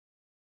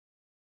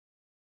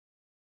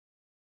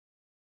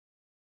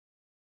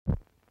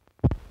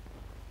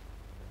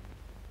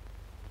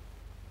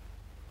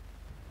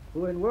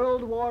who in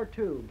World War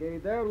II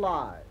gave their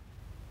lives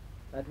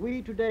that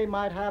we today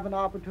might have an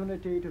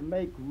opportunity to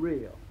make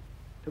real,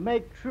 to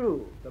make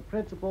true the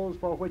principles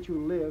for which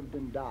you lived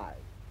and died.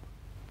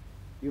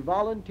 You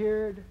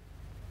volunteered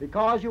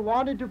because you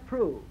wanted to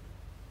prove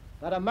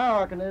that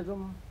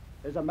Americanism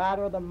is a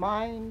matter of the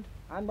mind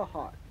and the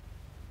heart,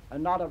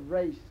 and not of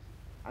race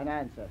and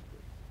ancestry.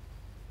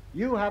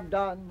 You have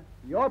done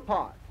your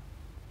part.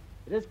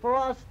 It is for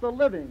us, the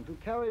living, to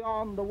carry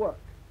on the work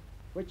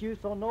which you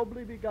so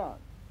nobly begun,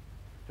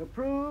 to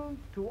prove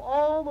to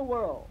all the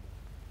world,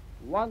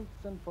 once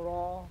and for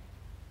all,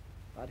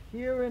 that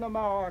here in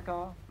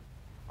America,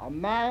 a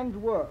man's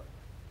work,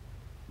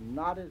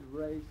 not his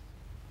race,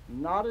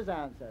 not his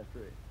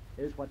ancestry,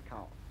 is what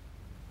counts.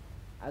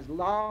 As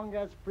long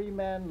as free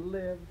men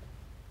live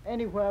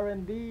anywhere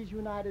in these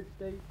United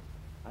States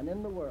and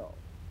in the world,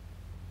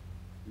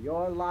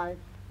 your life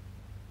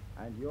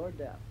and your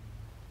death,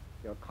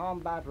 your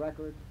combat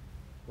record,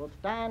 will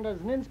stand as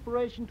an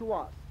inspiration to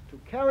us to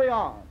carry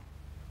on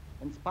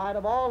in spite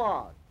of all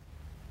odds,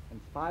 in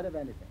spite of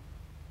anything,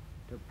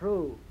 to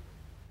prove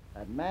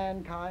that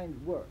mankind's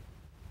worth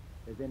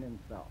is in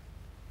himself.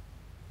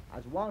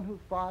 As one who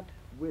fought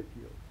with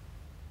you,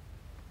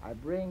 I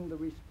bring the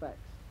respects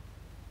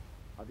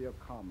of your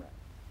comrades.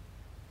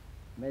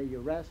 May you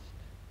rest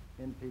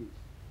in peace.